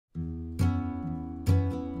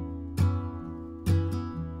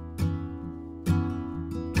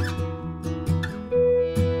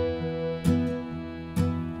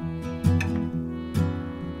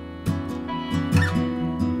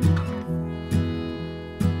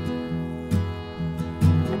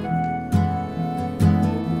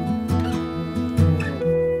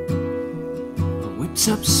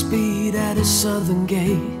Top speed at a southern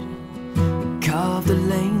gate, carved a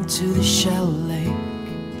lane to the shallow lake,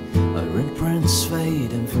 our imprints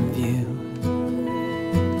fading from view.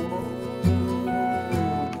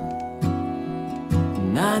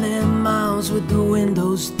 90 miles with the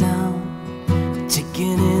windows down,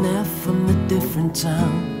 taking in air from the different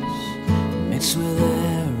towns, mixed with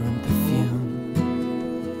air and perfume.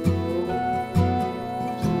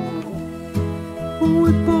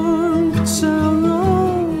 We burned our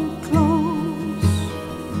clothes,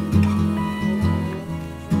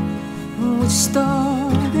 we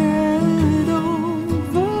started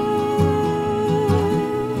over.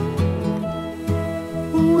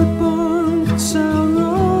 We burned our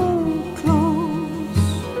clothes,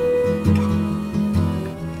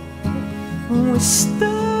 we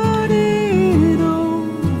started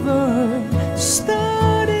over,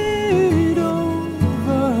 started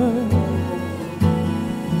over.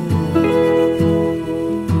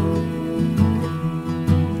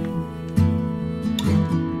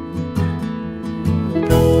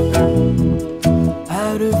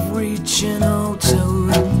 Out of reach in a hotel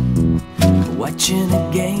room, watching a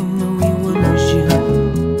game that we wouldn't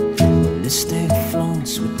resume. Listed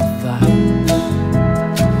flaunts with the vibes.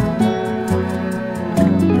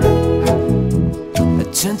 I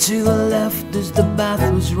turned to the left as the bath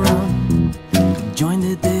was run, joined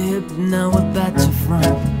at the hip, now we're back to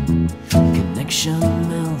front. Connection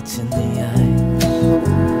melt in the eyes.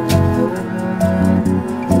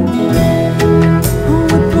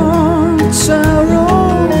 We burnt our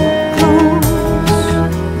own clothes,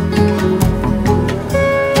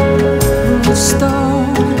 we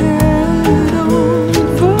started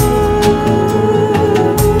over.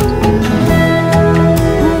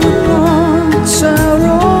 We burnt our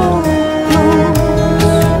own clothes,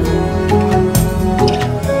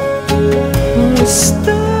 we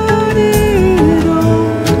started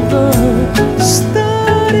over,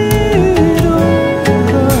 started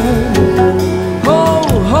over.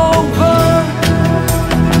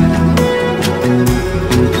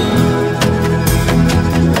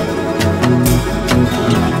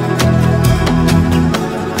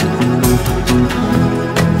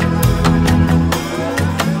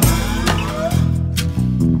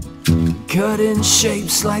 Cutting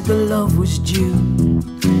shapes like the love was due,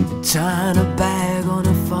 tying a bag on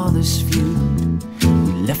her father's feud.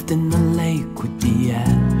 We left in the lake with the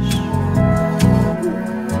ash.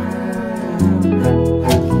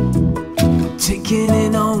 Taking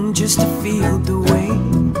it on just to feel the weight.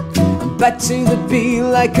 I'm back to the beat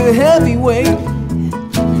like a heavyweight.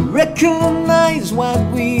 Recognize what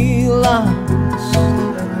we lost.